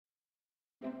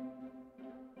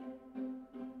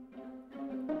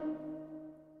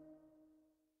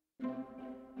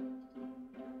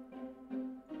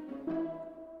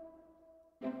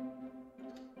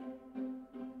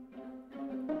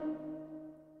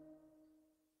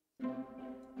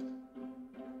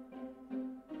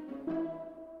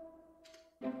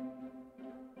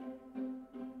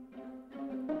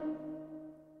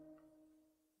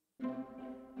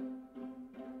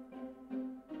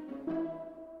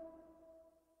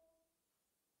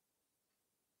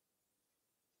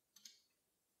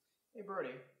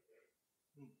Brody.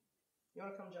 You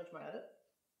want to come judge my edit?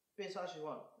 Be as harsh as you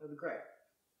want. It'll be great.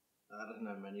 I don't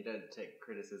know, man. You don't take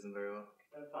criticism very well.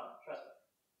 Have fun. Trust me.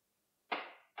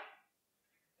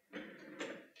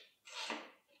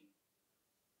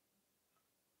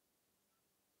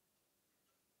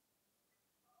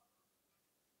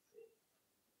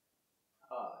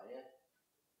 Oh, yeah.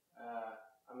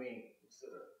 I mean, it's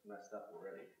sort of messed up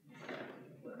already.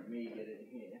 Let me get in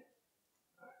here.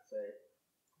 Alright, so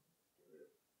get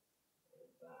rid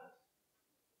of that.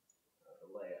 The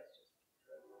layout's just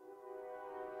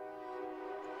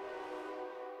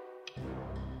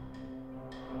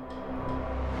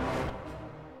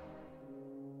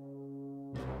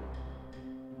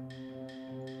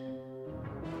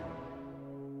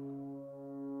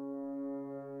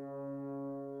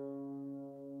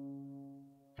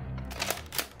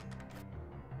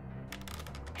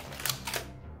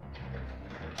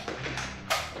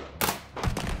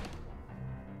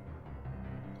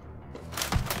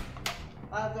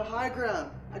I have the high ground.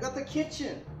 I got the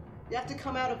kitchen. You have to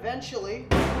come out eventually.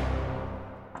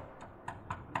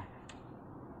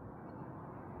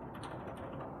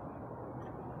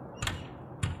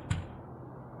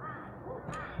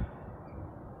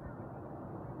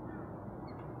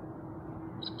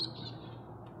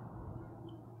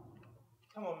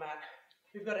 Come on, Matt.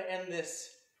 We've got to end this.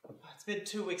 It's been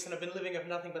 2 weeks and I've been living off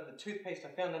nothing but the toothpaste I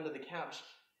found under the couch.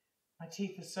 My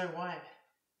teeth are so white.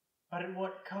 But at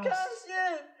what cost? Curse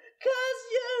you! Curse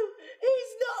you!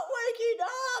 He's not waking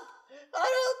up! I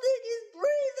don't think he's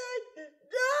breathing!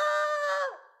 Ah!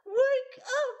 Wake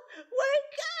up!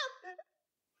 Wake up!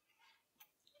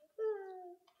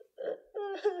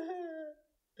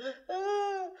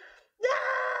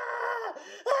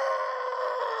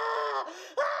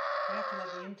 We have to let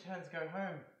the interns go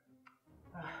home.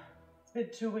 It's been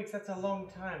 2 weeks, that's a long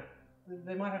time.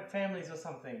 They might have families or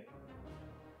something.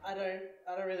 I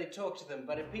don't really talk to them,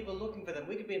 but if people are looking for them,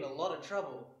 we could be in a lot of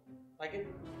trouble. Like,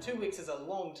 2 weeks is a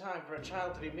long time for a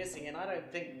child to be missing, and I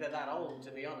don't think they're that old,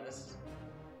 to be honest.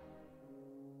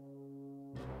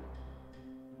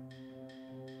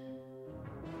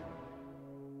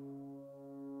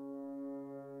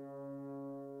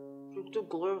 Shoot the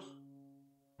glass.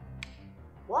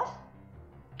 What?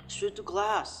 Shoot the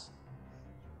glass.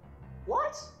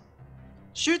 What?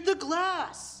 Shoot the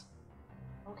glass!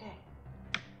 Okay.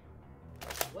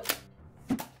 What?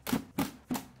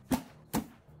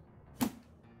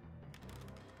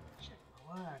 Check my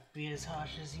work. Be as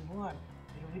harsh as you want.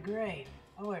 It'll be great.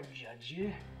 I won't judge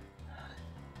you.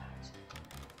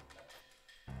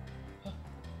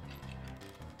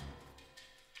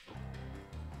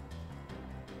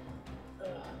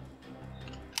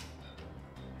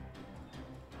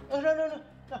 No,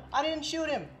 I didn't shoot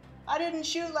him. I didn't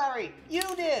shoot Larry.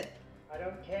 You did. I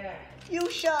don't care. You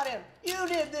shot him. You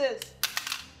did this.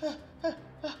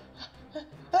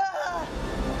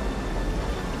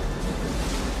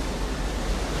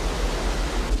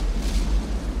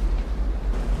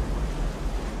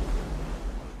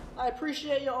 I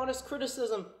appreciate your honest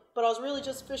criticism, but I was really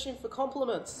just fishing for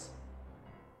compliments.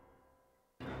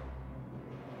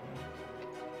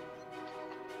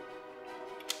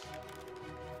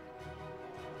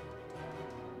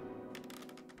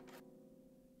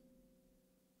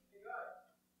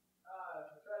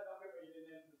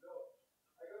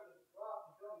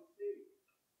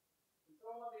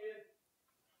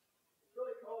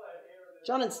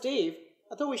 John and Steve?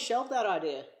 I thought we shelved that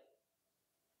idea.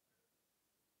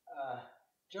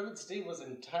 John and Steve was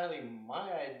entirely my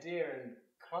idea and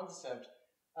concept.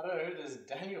 I don't know who this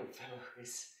Daniel fellow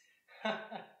is.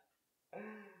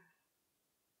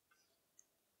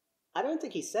 I don't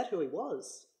think he said who he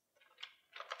was.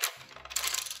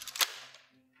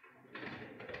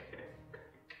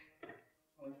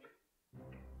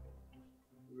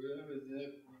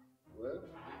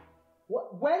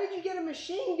 What? Where did you get a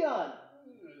machine gun?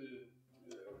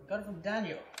 Got it from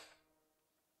Daniel.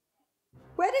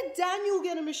 Where did Daniel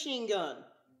get a machine gun?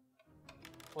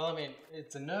 Well, I mean,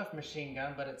 it's a Nerf machine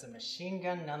gun, but it's a machine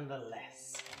gun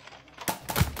nonetheless.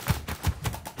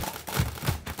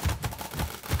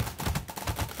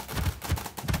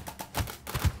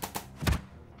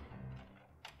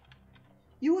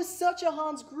 You were such a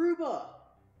Hans Gruber.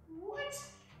 What?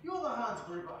 You're the Hans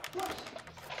Gruber. What?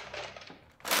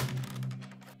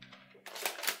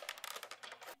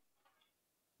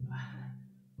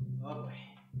 Oh boy.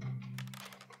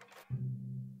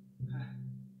 I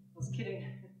was kidding.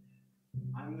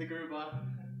 I'm the Gruber.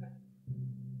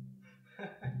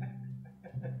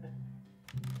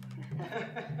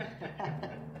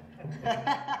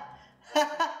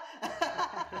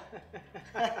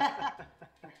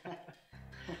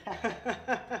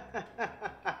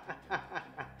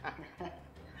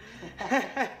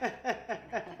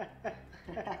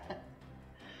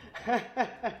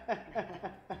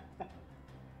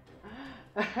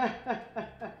 And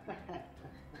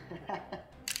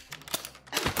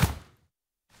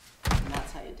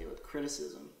that's how you deal with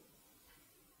criticism.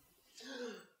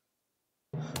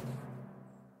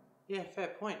 Yeah, fair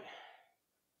point.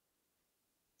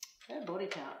 Fair body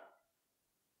count.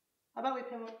 How about we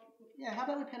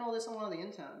pin all this on one of the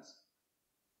interns?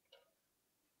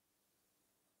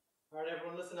 Alright,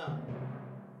 everyone, listen up.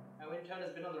 Our intern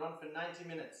has been on the run for 90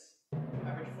 minutes.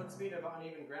 Average foot speed over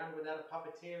uneven ground without a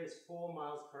puppeteer is 4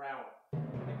 miles per hour.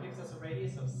 That gives us a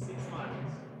radius of 6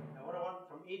 miles. Now, what I want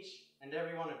from each and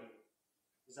every one of you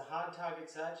is a hard target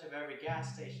search of every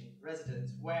gas station,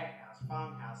 residence, warehouse,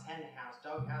 farmhouse, hen house,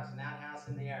 doghouse, and outhouse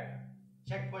in the area.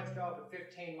 Checkpoints go up at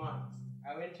 15 miles.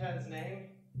 Our intern's name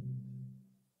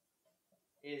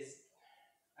is...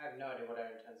 I have no idea what our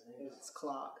intern's name is. It's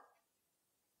Clark.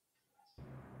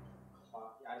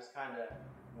 Clark. I just kind of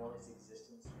know his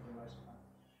existence for the most part.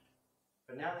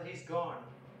 But now that he's gone,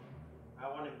 I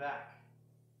want him back.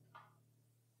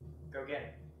 Go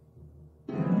get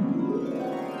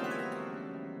him.